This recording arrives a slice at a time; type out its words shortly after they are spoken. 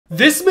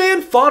This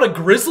man fought a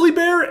grizzly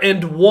bear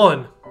and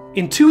won.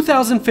 In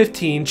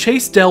 2015,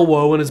 Chase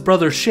Dellwo and his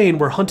brother Shane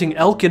were hunting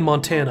elk in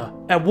Montana.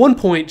 At one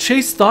point,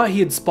 Chase thought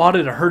he had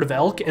spotted a herd of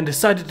elk and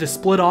decided to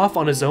split off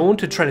on his own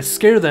to try to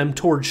scare them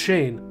towards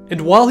Shane. And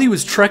while he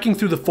was trekking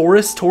through the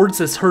forest towards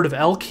this herd of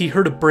elk, he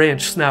heard a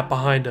branch snap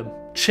behind him.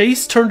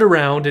 Chase turned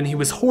around and he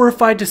was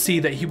horrified to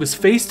see that he was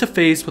face to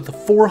face with a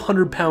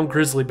 400-pound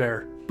grizzly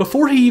bear.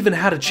 Before he even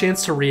had a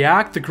chance to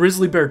react, the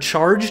grizzly bear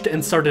charged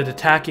and started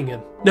attacking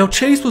him. Now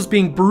Chase was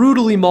being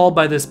brutally mauled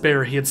by this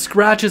bear. He had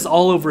scratches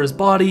all over his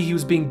body, he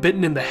was being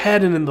bitten in the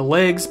head and in the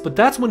legs, but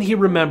that's when he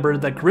remembered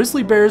that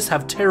grizzly bears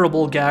have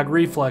terrible gag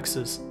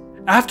reflexes.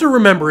 After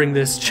remembering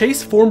this,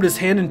 Chase formed his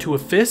hand into a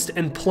fist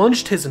and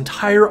plunged his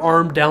entire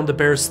arm down the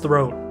bear's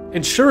throat.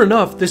 And sure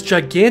enough, this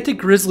gigantic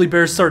grizzly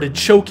bear started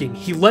choking.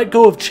 He let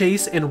go of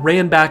Chase and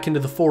ran back into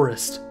the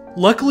forest.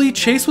 Luckily,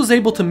 Chase was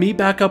able to meet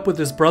back up with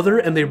his brother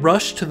and they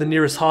rushed to the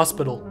nearest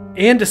hospital.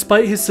 And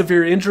despite his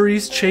severe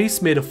injuries, Chase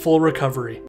made a full recovery.